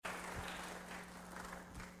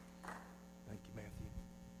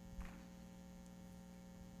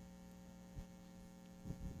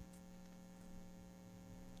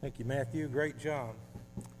Thank you, Matthew. Great job.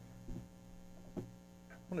 I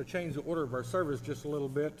want to change the order of our service just a little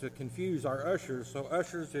bit to confuse our ushers. So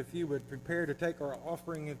ushers, if you would prepare to take our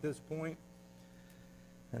offering at this point.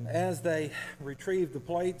 And as they retrieve the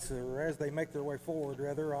plates, or as they make their way forward,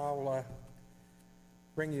 rather, I'll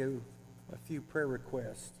bring you a few prayer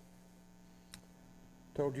requests.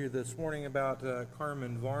 Told you this morning about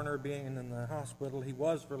Carmen Varner being in the hospital. He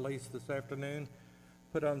was released this afternoon,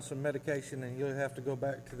 put on some medication, and he'll have to go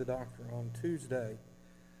back to the doctor on Tuesday.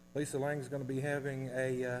 Lisa Lang's going to be having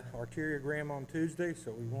a arteriogram on Tuesday,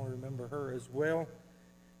 so we want to remember her as well.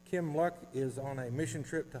 Kim Luck is on a mission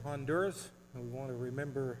trip to Honduras. We want to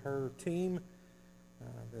remember her team,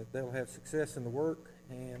 that they'll have success in the work.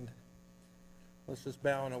 And let's just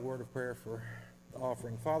bow in a word of prayer for the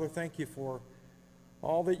offering. Father, thank you for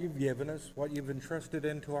all that you've given us, what you've entrusted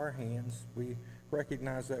into our hands. We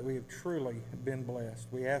recognize that we have truly been blessed.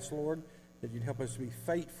 We ask, Lord, that you'd help us to be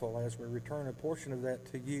faithful as we return a portion of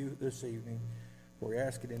that to you this evening. For we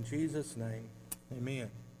ask it in Jesus' name.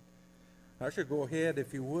 Amen. I should go ahead,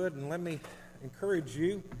 if you would, and let me encourage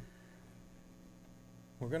you.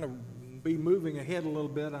 We're going to be moving ahead a little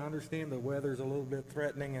bit. I understand the weather's a little bit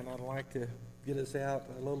threatening, and I'd like to get us out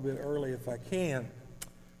a little bit early if I can.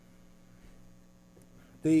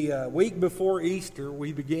 The week before Easter,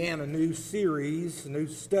 we began a new series, a new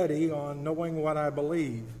study on knowing what I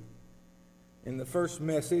believe. In the first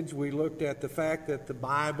message, we looked at the fact that the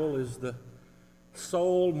Bible is the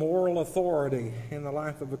sole moral authority in the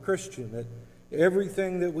life of a Christian, that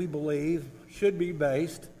everything that we believe should be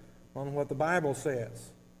based on what the Bible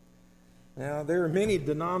says. Now, there are many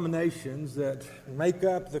denominations that make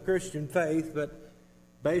up the Christian faith, but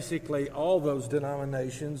basically all those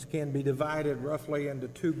denominations can be divided roughly into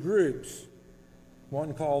two groups,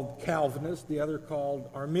 one called Calvinist, the other called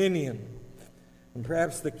Arminian. And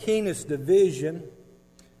perhaps the keenest division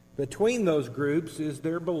between those groups is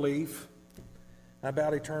their belief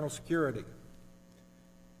about eternal security.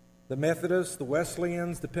 The Methodists, the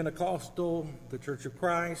Wesleyans, the Pentecostal, the Church of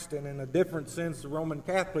Christ, and in a different sense, the Roman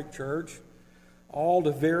Catholic Church, all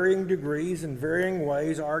to varying degrees and varying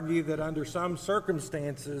ways, argue that under some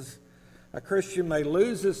circumstances, a Christian may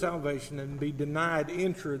lose his salvation and be denied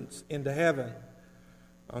entrance into heaven.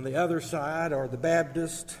 On the other side are the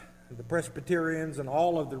Baptists, the Presbyterians, and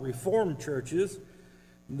all of the Reformed churches.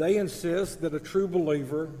 They insist that a true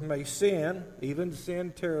believer may sin, even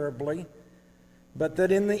sin terribly, but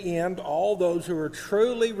that in the end, all those who are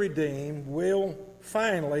truly redeemed will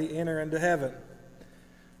finally enter into heaven.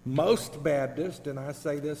 Most Baptists, and I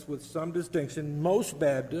say this with some distinction, most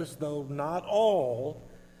Baptists, though not all,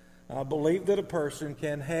 believe that a person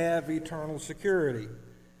can have eternal security.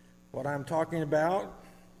 What I'm talking about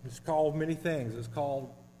is called many things. It's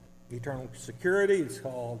called eternal security. It's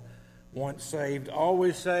called once saved,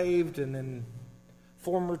 always saved, and in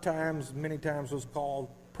former times, many times was called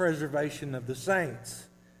preservation of the saints.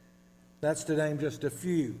 That's to name just a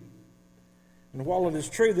few. And while it is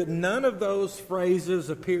true that none of those phrases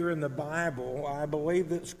appear in the Bible, I believe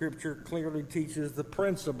that Scripture clearly teaches the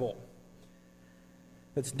principle.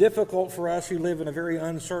 It's difficult for us who live in a very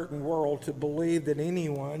uncertain world to believe that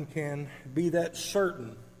anyone can be that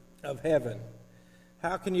certain of heaven.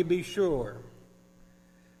 How can you be sure?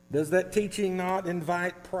 Does that teaching not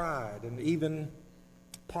invite pride and even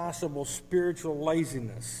possible spiritual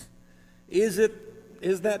laziness? Is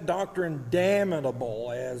that doctrine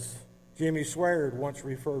damnable, as Jimmy Swaggart once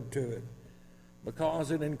referred to it,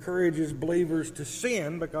 because it encourages believers to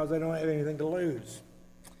sin because they don't have anything to lose?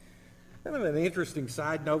 Kind of an interesting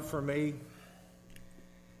side note for me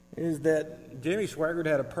is that Jimmy Swaggart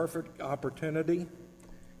had a perfect opportunity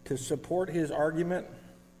to support his argument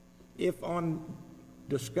if on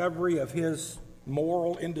discovery of his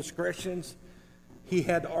moral indiscretions he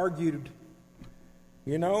had argued,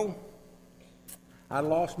 I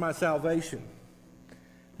lost my salvation,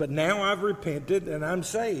 but now I've repented and I'm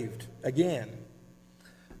saved again.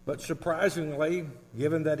 But surprisingly,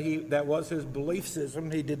 given that that was his belief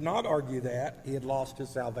system, he did not argue that he had lost his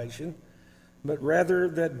salvation, but rather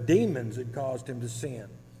that demons had caused him to sin.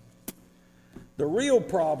 The real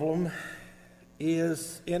problem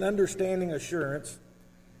is in understanding assurance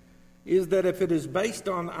is that if it is based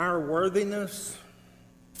on our worthiness,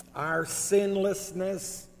 our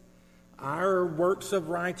sinlessness, our works of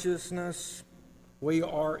righteousness, we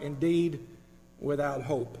are indeed without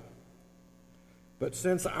hope. But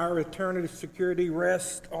since our eternal security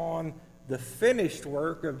rests on the finished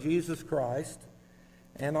work of Jesus Christ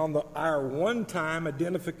and on our one-time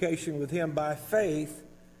identification with Him by faith,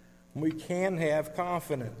 we can have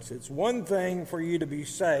confidence. It's one thing for you to be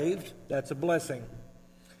saved. That's a blessing.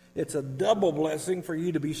 It's a double blessing for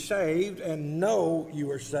you to be saved and know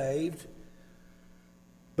you are saved.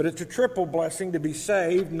 But it's a triple blessing to be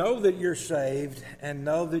saved, know that you're saved, and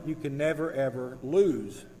know that you can never, ever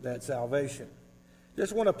lose that salvation.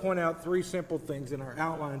 Just want to point out three simple things in our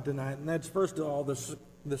outline tonight, and that's, first of all,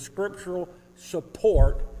 the scriptural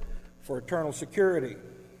support for eternal security.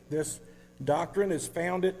 This doctrine is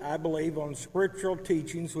founded, I believe, on scriptural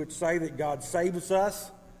teachings which say that God saves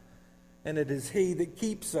us, and it is He that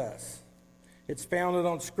keeps us. It's founded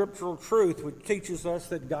on scriptural truth which teaches us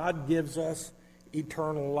that God gives us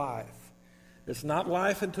eternal life. It's not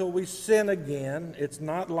life until we sin again. It's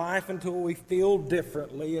not life until we feel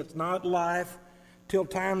differently. It's not life till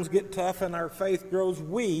times get tough and our faith grows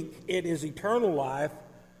weak. It is eternal life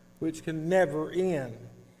which can never end.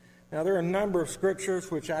 Now, there are a number of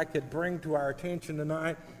scriptures which I could bring to our attention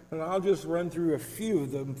tonight, and I'll just run through a few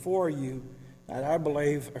of them for you that I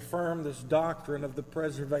believe affirm this doctrine of the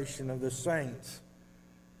preservation of the saints.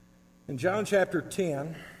 In John chapter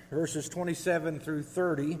 10, verses 27 through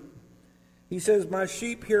 30, he says, "My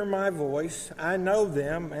sheep hear my voice. I know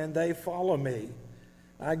them, and they follow me.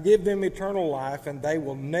 I give them eternal life, and they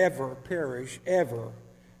will never perish, ever.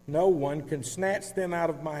 No one can snatch them out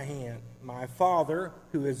of my hand. My Father,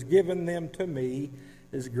 who has given them to me,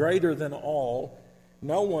 is greater than all.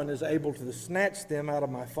 No one is able to snatch them out of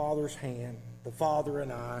my Father's hand. The Father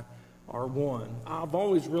and I are one." I've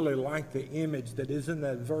always really liked the image that is in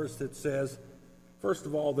that verse that says, first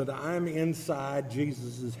of all, that I'm inside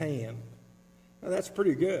Jesus' hand. Now, that's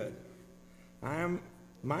pretty good.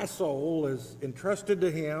 My soul is entrusted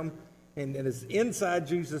to Him and is inside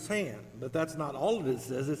Jesus' hand. But that's not all it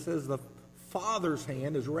says. It says the Father's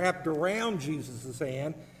hand is wrapped around Jesus'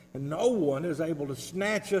 hand, and no one is able to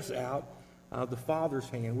snatch us out of the Father's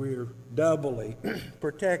hand. We are doubly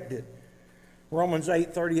protected. Romans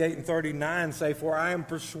 8:38 and 39 say, "For I am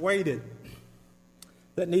persuaded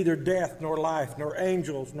that neither death, nor life, nor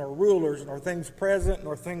angels, nor rulers, nor things present,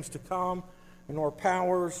 nor things to come, nor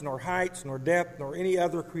powers, nor heights, nor depth, nor any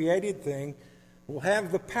other created thing will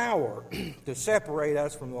have the power to separate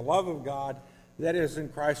us from the love of God that is in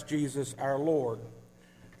Christ Jesus our Lord."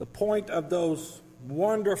 The point of those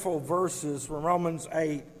wonderful verses from Romans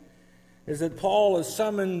 8 is that Paul is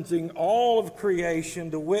summoning all of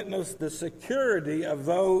creation to witness the security of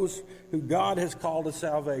those who God has called to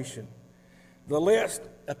salvation. The list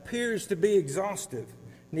appears to be exhaustive.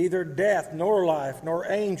 Neither death, nor life, nor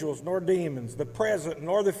angels, nor demons, the present,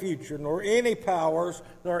 nor the future, nor any powers,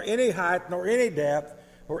 nor any height, nor any depth,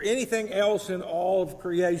 or anything else in all of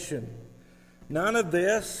creation. None of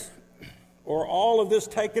this, or all of this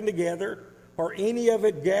taken together, or any of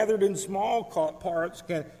it gathered in small parts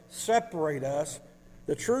can separate us,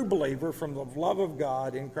 the true believer, from the love of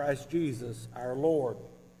God in Christ Jesus our Lord.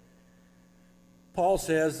 Paul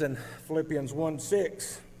says in Philippians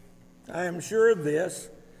 1:6, "I am sure of this,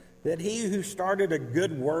 that He who started a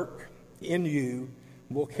good work in you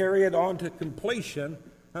will carry it on to completion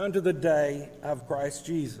unto the day of Christ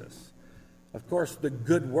Jesus." Of course, the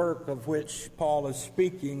good work of which Paul is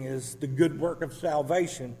speaking is the good work of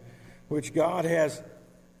salvation, which God has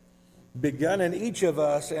begun in each of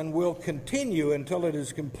us and will continue until it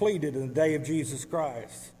is completed in the day of Jesus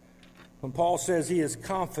Christ. When Paul says he is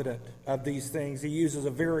confident of these things, he uses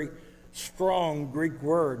a very strong Greek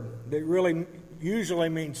word that really usually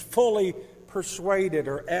means fully persuaded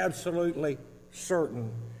or absolutely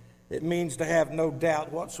certain. It means to have no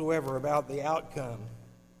doubt whatsoever about the outcome.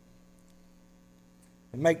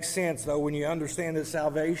 It makes sense, though, when you understand that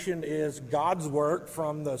salvation is God's work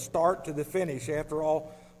from the start to the finish. After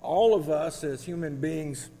all of us as human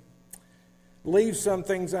beings leave some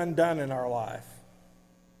things undone in our life.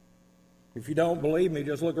 If you don't believe me,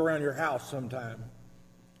 just look around your house sometime.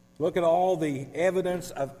 Look at all the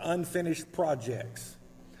evidence of unfinished projects.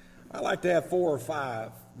 I like to have 4 or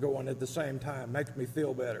 5 going at the same time. Makes me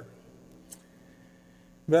feel better.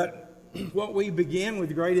 But what we begin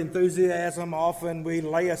with great enthusiasm, often we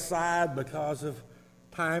lay aside because of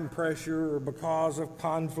time pressure or because of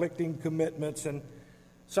conflicting commitments. And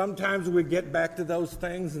sometimes we get back to those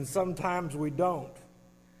things and sometimes we don't.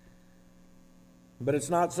 But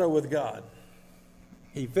it's not so with God.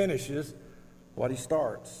 He finishes what He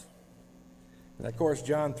starts. And of course,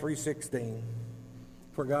 John 3:16,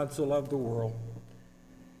 "For God so loved the world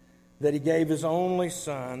that He gave His only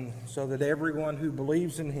Son, so that everyone who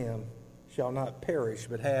believes in Him shall not perish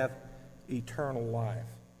but have eternal life."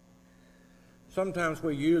 Sometimes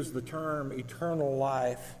we use the term eternal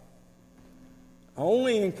life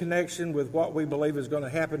only in connection with what we believe is going to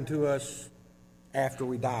happen to us after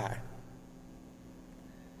we die.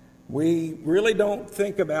 We really don't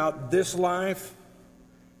think about this life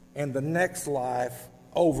and the next life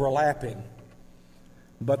overlapping.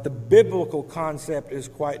 But the biblical concept is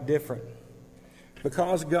quite different.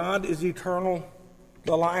 Because God is eternal,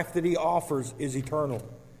 the life that He offers is eternal.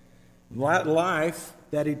 That life,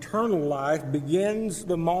 that eternal life, begins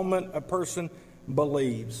the moment a person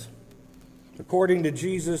believes. According to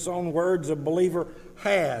Jesus' own words, a believer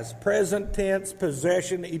has, present tense,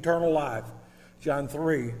 possession, eternal life. John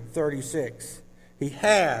 3:36. He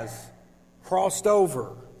has crossed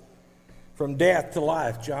over from death to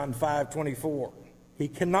life. John 5:24. He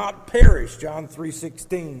cannot perish. John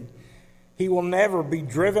 3:16. He will never be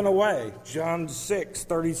driven away. John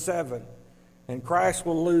 6:37. And Christ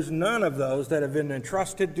will lose none of those that have been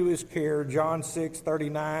entrusted to His care. John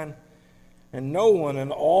 6:39. And no one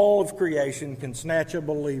in all of creation can snatch a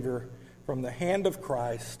believer from the hand of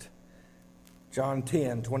Christ. John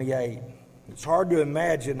 10:28. It's hard to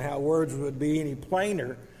imagine how words would be any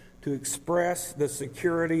plainer to express the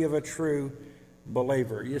security of a true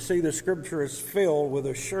believer. You see, the Scripture is filled with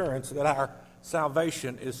assurance that our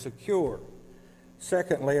salvation is secure.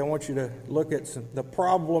 Secondly, I want you to look at the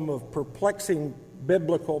problem of perplexing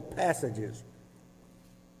biblical passages.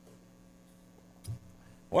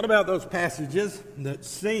 What about those passages that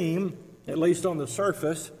seem, at least on the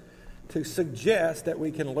surface, to suggest that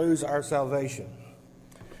we can lose our salvation?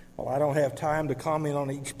 Well, I don't have time to comment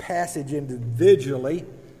on each passage individually.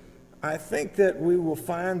 I think that we will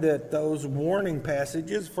find that those warning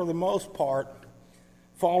passages, for the most part,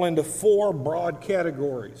 fall into four broad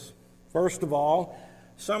categories. First of all,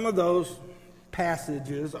 some of those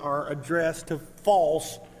passages are addressed to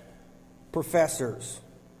false professors.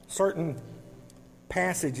 Certain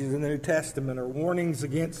passages in the New Testament are warnings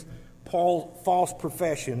against false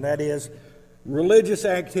profession, that is, religious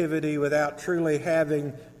activity without truly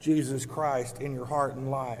having Jesus Christ in your heart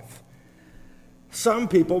and life. Some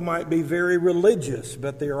people might be very religious,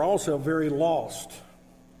 but they are also very lost.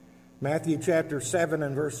 Matthew chapter 7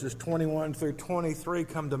 and verses 21 through 23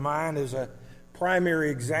 come to mind as a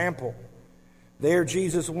primary example. There,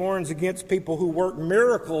 Jesus warns against people who work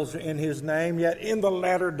miracles in His name, yet in the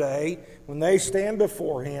latter day, when they stand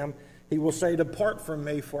before Him, He will say, "Depart from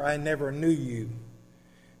me, for I never knew you."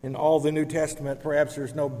 In all the New Testament, perhaps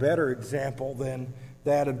there's no better example than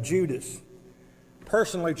that of Judas,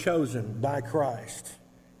 personally chosen by Christ,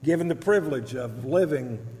 given the privilege of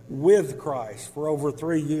living with Christ for over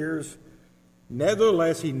 3 years.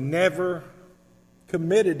 Nevertheless, he never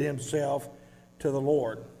committed himself to the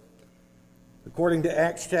Lord. According to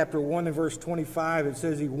Acts chapter 1 and verse 25, it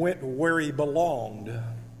says he went where he belonged.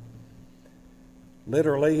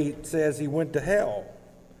 Literally, it says he went to hell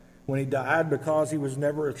when he died because he was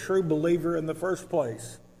never a true believer in the first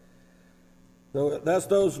place. Thus,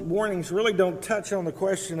 those warnings really don't touch on the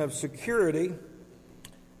question of security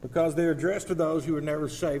because they're addressed to those who were never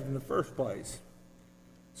saved in the first place.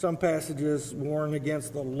 Some passages warn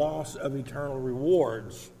against the loss of eternal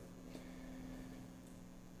rewards.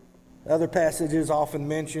 Other passages often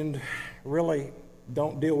mentioned really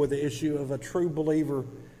don't deal with the issue of a true believer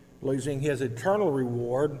losing his eternal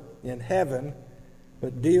reward in heaven,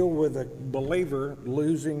 but deal with a believer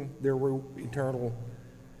losing their eternal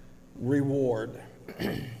reward.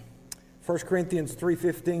 1 Corinthians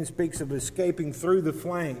 3:15 speaks of escaping through the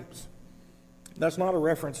flames. That's not a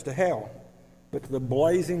reference to hell, but to the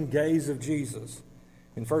blazing gaze of Jesus.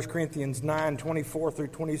 In 1 Corinthians 9:24 through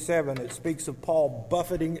 27, it speaks of Paul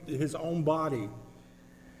buffeting his own body,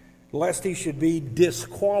 lest he should be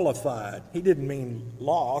disqualified. He didn't mean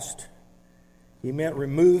lost. He meant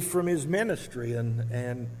removed from his ministry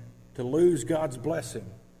and to lose God's blessing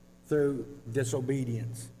through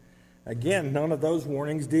disobedience. Again, none of those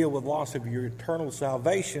warnings deal with loss of your eternal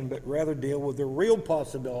salvation, but rather deal with the real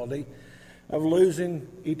possibility of losing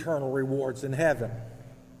eternal rewards in heaven.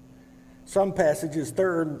 Some passages,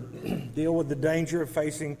 third, deal with the danger of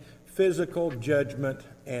facing physical judgment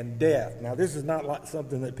and death. Now, this is not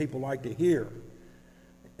something that people like to hear,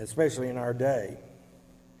 especially in our day.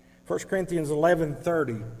 1 Corinthians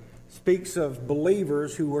 11:30 speaks of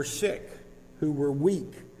believers who were sick, who were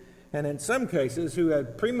weak, and in some cases who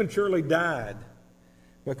had prematurely died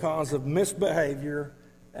because of misbehavior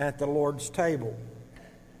at the Lord's table.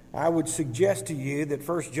 I would suggest to you that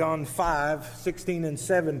 1 John 5:16 and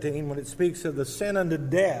 17, when it speaks of the sin unto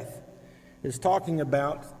death, is talking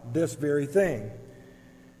about this very thing.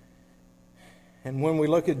 And when we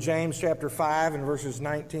look at James chapter 5 and verses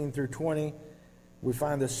 19 through 20, we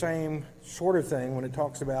find the same sort of thing when it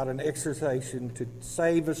talks about an exhortation to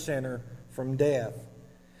save a sinner from death.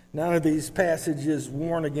 None of these passages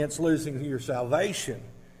warn against losing your salvation,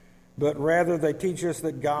 but rather they teach us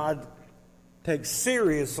that God take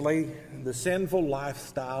seriously the sinful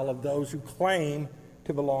lifestyle of those who claim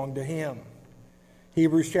to belong to Him.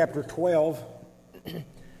 Hebrews chapter 12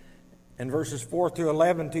 and verses 4 through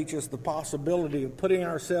 11 teach us the possibility of putting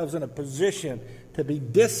ourselves in a position to be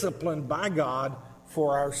disciplined by God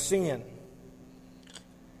for our sin.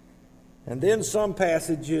 And then some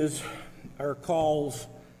passages are calls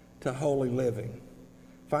to holy living.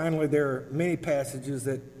 Finally, there are many passages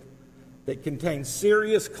that contain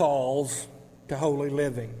serious calls to holy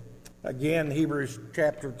living. Again, Hebrews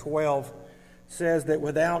chapter 12 says that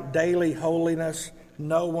without daily holiness,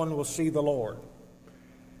 no one will see the Lord.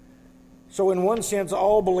 So in one sense,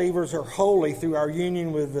 all believers are holy through our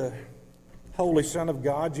union with the Holy Son of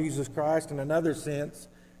God, Jesus Christ. In another sense,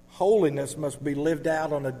 holiness must be lived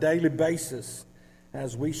out on a daily basis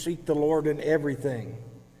as we seek the Lord in everything.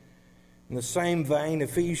 In the same vein,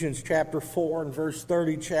 Ephesians chapter 4 and verse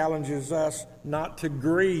 30 challenges us not to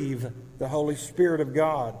grieve the Holy Spirit of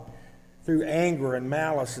God through anger and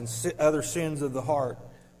malice and other sins of the heart.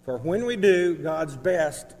 For when we do, God's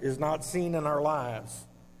best is not seen in our lives.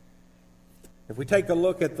 If we take a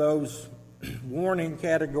look at those warning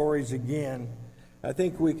categories again, I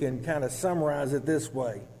think we can kind of summarize it this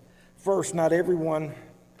way. First, not everyone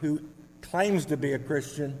who claims to be a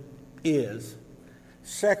Christian is.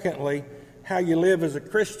 Secondly, how you live as a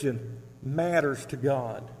Christian matters to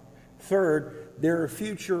God. Third, there are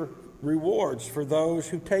future rewards for those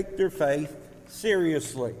who take their faith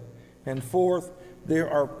seriously. And fourth, there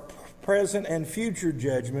are present and future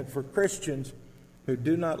judgment for Christians who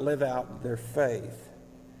do not live out their faith.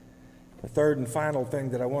 The third and final thing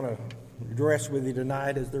that I want to address with you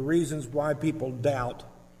tonight is the reasons why people doubt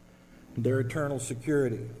their eternal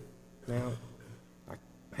security. Now, I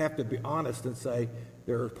have to be honest and say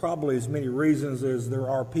there are probably as many reasons as there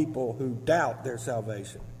are people who doubt their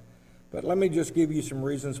salvation. But let me just give you some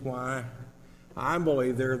reasons why I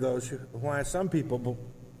believe there are why some people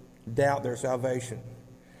doubt their salvation.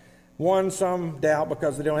 One, some doubt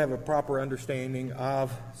because they don't have a proper understanding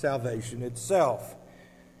of salvation itself.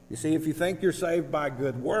 You see, if you think you're saved by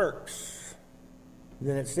good works,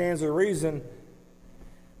 then it stands to reason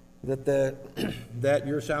that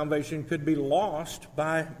your salvation could be lost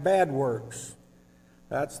by bad works.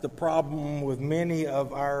 That's the problem with many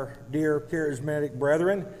of our dear charismatic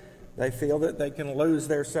brethren. They feel that they can lose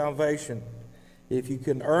their salvation. If you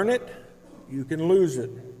can earn it, you can lose it.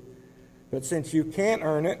 But since you can't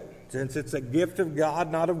earn it, since it's a gift of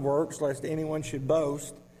God, not of works, lest anyone should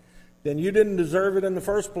boast, then you didn't deserve it in the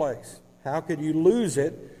first place. How could you lose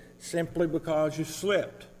it simply because you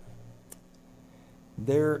slipped?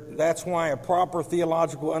 That's why a proper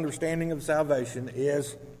theological understanding of salvation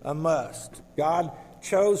is a must. God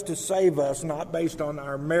chose to save us not based on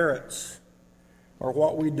our merits or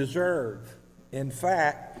what we deserve. In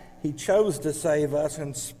fact, He chose to save us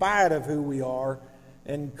in spite of who we are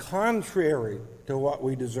and contrary to what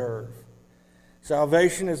we deserve.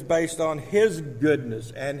 Salvation is based on His goodness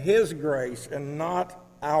and His grace and not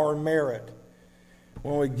our merit.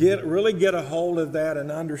 When we really get a hold of that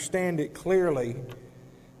and understand it clearly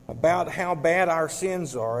about how bad our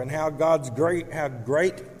sins are and how great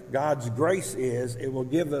God's grace is, it will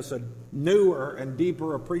give us a newer and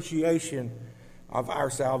deeper appreciation of our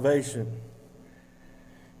salvation.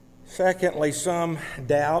 Secondly, some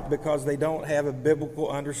doubt because they don't have a biblical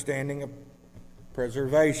understanding of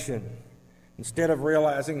preservation. Instead of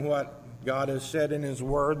realizing what God has said in His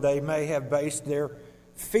Word, they may have based their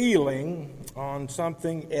feeling on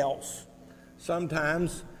something else.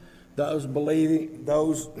 Sometimes those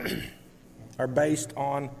are based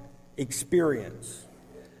on experience.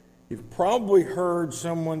 You've probably heard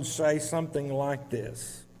someone say something like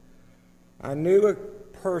this: I knew a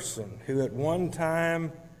person who at one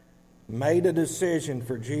time made a decision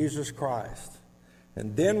for Jesus Christ,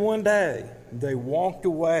 and then one day they walked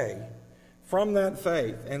away from that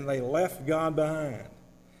faith and they left God behind.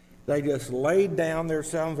 They just laid down their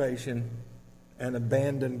salvation and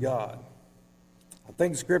abandoned God. I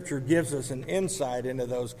think Scripture gives us an insight into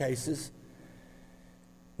those cases.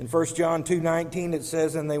 In 1 John 2:19 it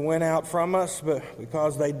says, and they went out from us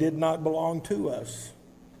because they did not belong to us.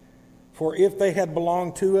 For if they had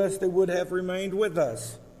belonged to us, they would have remained with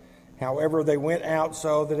us. However, they went out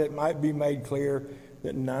so that it might be made clear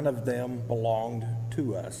that none of them belonged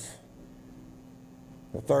to us.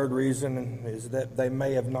 The third reason is that they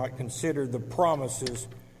may have not considered the promises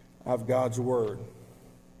of God's Word.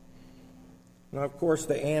 Now, of course,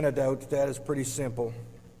 the antidote to that is pretty simple,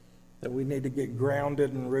 that we need to get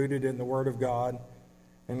grounded and rooted in the Word of God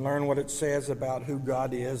and learn what it says about who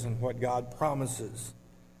God is and what God promises.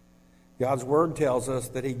 God's Word tells us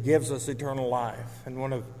that He gives us eternal life, and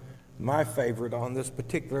one of My favorite on this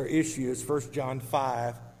particular issue is 1 John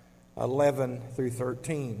 5:11 through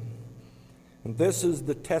 13. And this is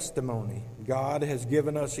the testimony. God has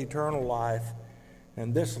given us eternal life,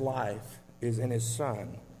 and this life is in His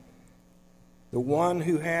Son. The one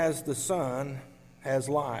who has the Son has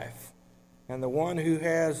life, and the one who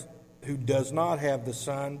does not have the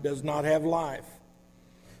Son does not have life.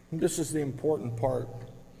 And this is the important part.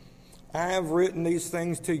 I have written these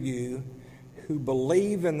things to you who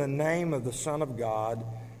believe in the name of the Son of God,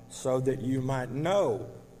 so that you might know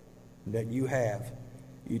that you have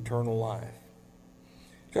eternal life.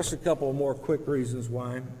 Just a couple more quick reasons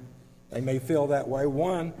why they may feel that way.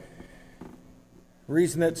 One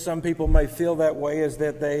reason that some people may feel that way is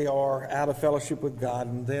that they are out of fellowship with God,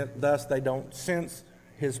 and thus they don't sense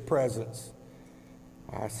His presence.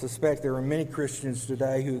 I suspect there are many Christians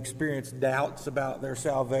today who experience doubts about their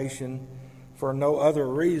salvation for no other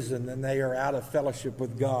reason than they are out of fellowship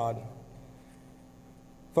with God.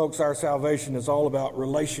 Folks, our salvation is all about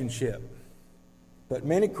relationship. But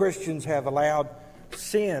many Christians have allowed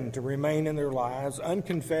sin to remain in their lives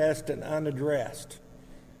unconfessed and unaddressed.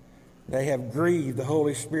 They have grieved the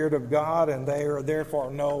Holy Spirit of God, and they are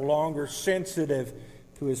therefore no longer sensitive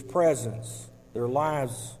to His presence. Their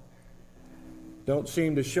lives don't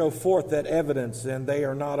seem to show forth that evidence, and they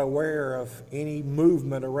are not aware of any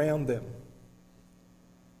movement around them.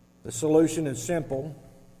 The solution is simple,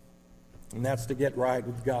 and that's to get right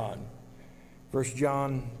with God. 1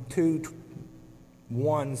 John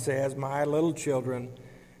 2:1 says, "My little children,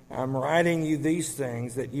 I'm writing you these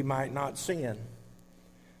things that you might not sin.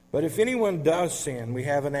 But if anyone does sin, we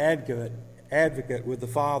have an advocate with the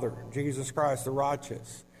Father, Jesus Christ the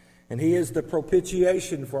righteous. And He is the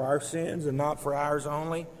propitiation for our sins, and not for ours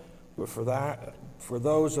only, but for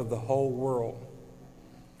those of the whole world."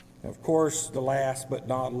 Of course, the last but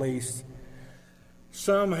not least,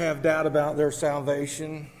 some have doubt about their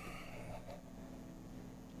salvation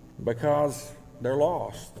because they're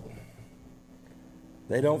lost.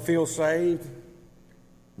 They don't feel saved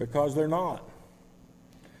because they're not.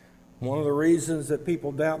 One of the reasons that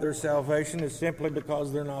people doubt their salvation is simply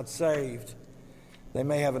because they're not saved. They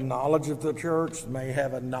may have a knowledge of the church, may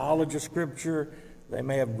have a knowledge of Scripture, they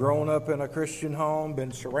may have grown up in a Christian home,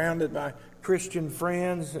 been surrounded by Christian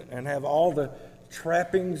friends, and have all the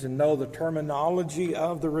trappings and know the terminology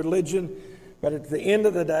of the religion. But at the end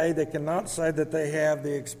of the day, they cannot say that they have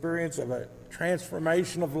the experience of a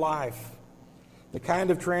transformation of life, the kind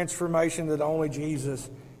of transformation that only Jesus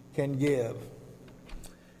can give.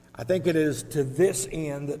 I think it is to this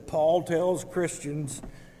end that Paul tells Christians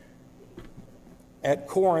at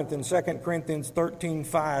Corinth in 2 Corinthians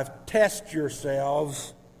 13:5, "Test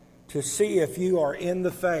yourselves to see if you are in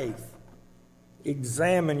the faith.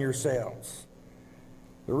 Examine yourselves."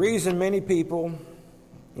 The reason many people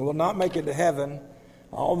will not make it to heaven,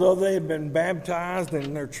 although they have been baptized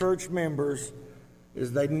and they're church members,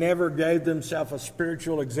 is they never gave themselves a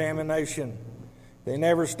spiritual examination. They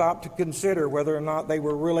never stopped to consider whether or not they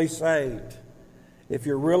were really saved. If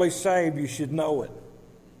you're really saved, you should know it.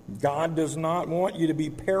 God does not want you to be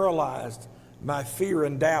paralyzed by fear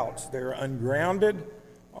and doubts. They're ungrounded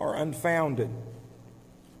or unfounded.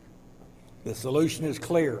 The solution is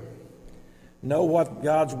clear. Know what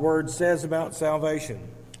God's Word says about salvation.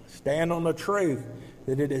 Stand on the truth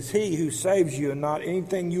that it is He who saves you and not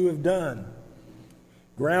anything you have done.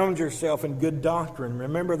 Ground yourself in good doctrine.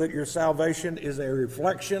 Remember that your salvation is a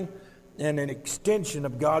reflection and an extension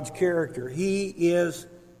of God's character. He is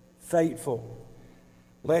faithful.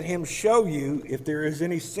 Let Him show you if there is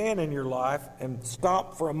any sin in your life, and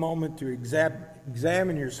stop for a moment to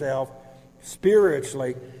examine yourself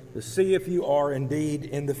spiritually to see if you are indeed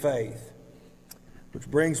in the faith. Which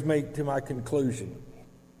brings me to my conclusion.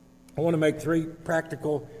 I want to make 3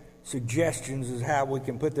 practical suggestions as how we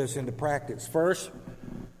can put this into practice. First,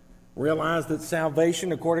 realize that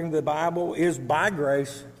salvation, according to the Bible, is by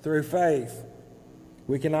grace through faith.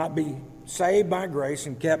 We cannot be saved by grace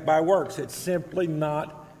and kept by works. It's simply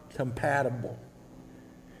not compatible.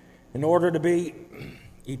 In order to be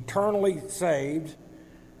eternally saved,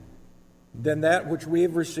 then that which we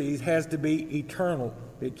have received has to be eternal.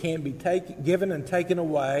 It can't be given and taken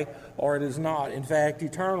away, or it is not, in fact,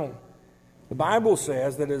 eternal. The Bible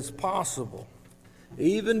says that it is possible,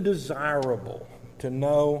 even desirable, to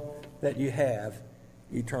know that you have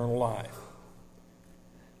eternal life.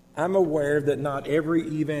 I'm aware that not every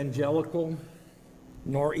evangelical,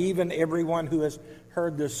 nor even everyone who has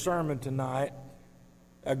heard this sermon tonight,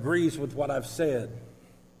 agrees with what I've said.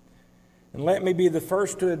 And let me be the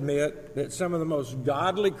first to admit that some of the most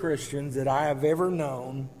godly Christians that I have ever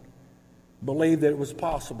known believed that it was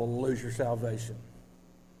possible to lose your salvation.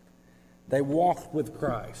 They walked with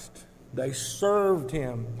Christ. They served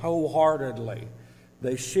Him wholeheartedly.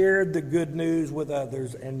 They shared the good news with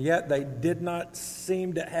others, and yet they did not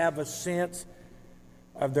seem to have a sense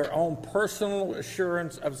of their own personal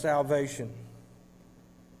assurance of salvation.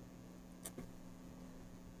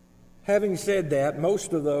 Having said that,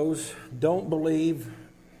 most of those don't believe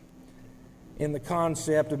in the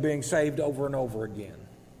concept of being saved over and over again.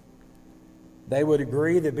 They would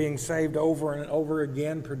agree that being saved over and over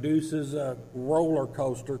again produces a roller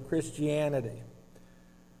coaster Christianity.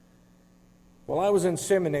 Well, I was in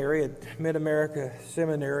seminary at Mid-America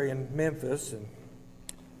Seminary in Memphis, and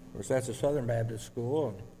of course that's a Southern Baptist school,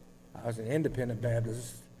 and I was an independent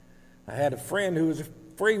Baptist. I had a friend who was a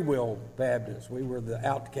Free Will Baptist. We were the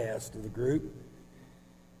outcast of the group.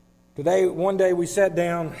 One day we sat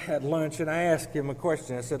down at lunch, and I asked him a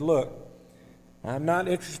question. I said, look, I'm not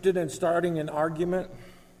interested in starting an argument,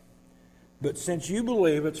 but since you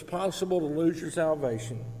believe it's possible to lose your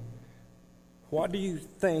salvation, what do you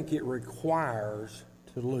think it requires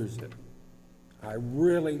to lose it? I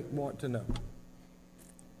really want to know.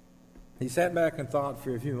 He sat back and thought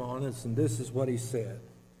for a few moments, and this is what he said.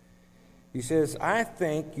 He says, I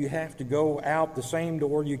think you have to go out the same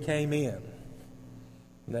door you came in.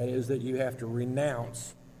 That is, that you have to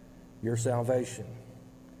renounce your salvation.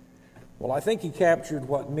 Well, I think he captured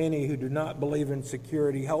what many who do not believe in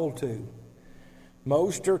security hold to.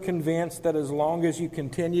 Most are convinced that as long as you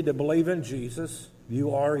continue to believe in Jesus,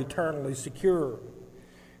 you are eternally secure.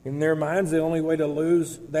 In their minds, the only way to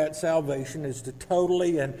lose that salvation is to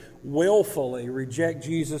totally and willfully reject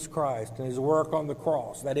Jesus Christ and His work on the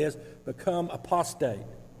cross. That is, become apostate.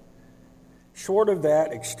 Short of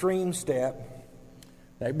that extreme step,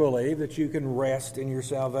 they believe that you can rest in your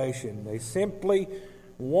salvation. They simply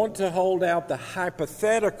want to hold out the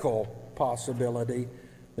hypothetical possibility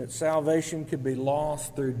that salvation could be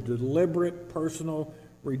lost through deliberate personal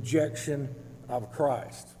rejection of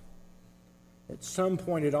Christ. At some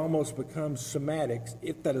point, it almost becomes semantics,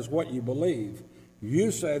 if that is what you believe.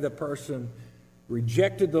 You say the person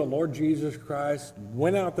rejected the Lord Jesus Christ,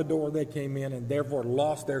 went out the door they came in, and therefore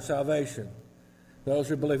lost their salvation. Those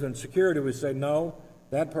who believe in security would say, no,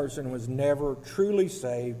 that person was never truly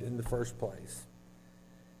saved in the first place.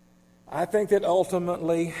 I think that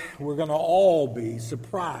ultimately we're going to all be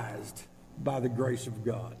surprised by the grace of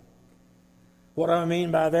God. What do I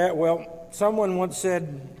mean by that? Well, someone once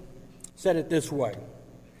said it this way.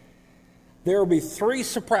 There will be 3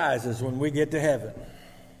 surprises when we get to heaven.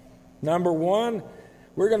 Number 1,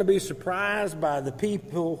 we're going to be surprised by the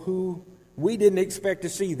people who we didn't expect to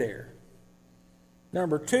see there.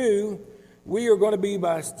 Number 2, we are going to be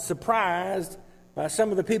surprised by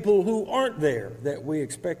some of the people who aren't there that we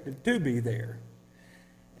expected to be there.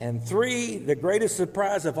 And 3, the greatest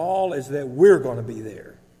surprise of all is that we're going to be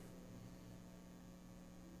there.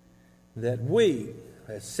 That we,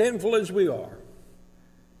 as sinful as we are,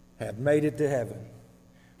 have made it to heaven.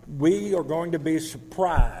 We are going to be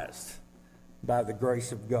surprised by the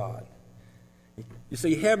grace of God. You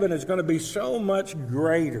see, heaven is going to be so much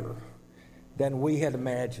greater than we had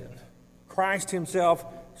imagined. Christ Himself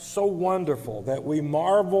so wonderful that we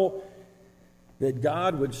marvel that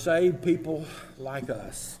God would save people like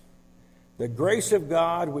us. The grace of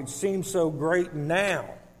God, which seems so great now,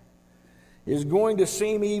 is going to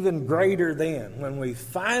seem even greater then. When we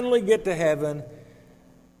finally get to heaven,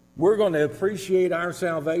 we're going to appreciate our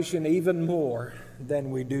salvation even more than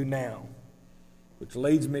we do now. Which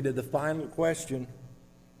leads me to the final question.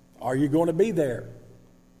 Are you going to be there?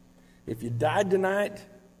 If you died tonight,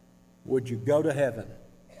 would you go to heaven?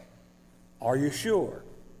 Are you sure?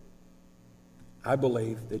 I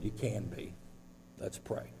believe that you can be. Let's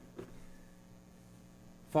pray.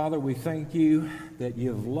 Father, we thank you that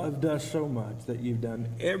you've loved us so much, that you've done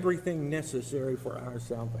everything necessary for our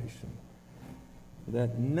salvation,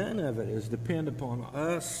 that none of it is dependent upon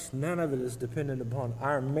us, none of it is dependent upon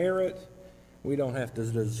our merit. We don't have to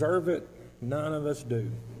deserve it. None of us do.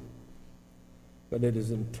 But it is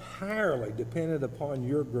entirely dependent upon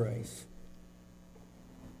your grace.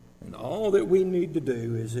 And all that we need to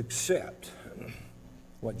do is accept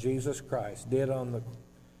what Jesus Christ did on the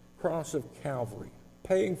cross of Calvary,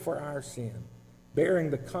 paying for our sin,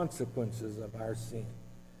 bearing the consequences of our sin.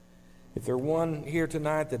 If there's one here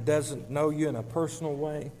tonight that doesn't know you in a personal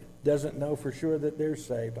way, doesn't know for sure that they're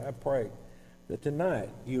saved, I pray that tonight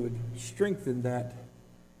you would strengthen that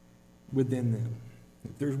within them.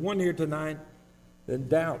 If there's one here tonight that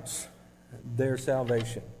doubts their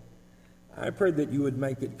salvation, I pray that you would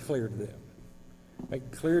make it clear to them. Make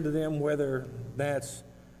it clear to them whether that's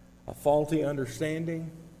a faulty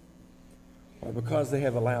understanding or because they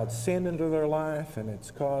have allowed sin into their life and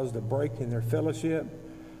it's caused a break in their fellowship,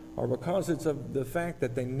 or because it's of the fact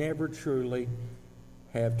that they never truly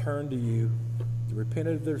have turned to you,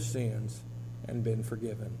 repented of their sins, and been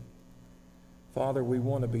forgiven. Father, we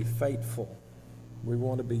want to be faithful. We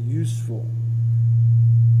want to be useful.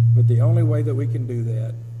 But the only way that we can do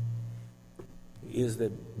that is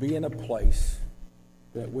that be in a place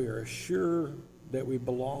that we are sure that we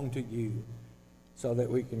belong to you, so that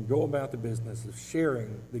we can go about the business of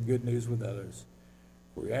sharing the good news with others.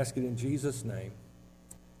 We ask it in Jesus' name.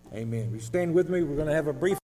 Amen. Will you stand with me? We're going to have a brief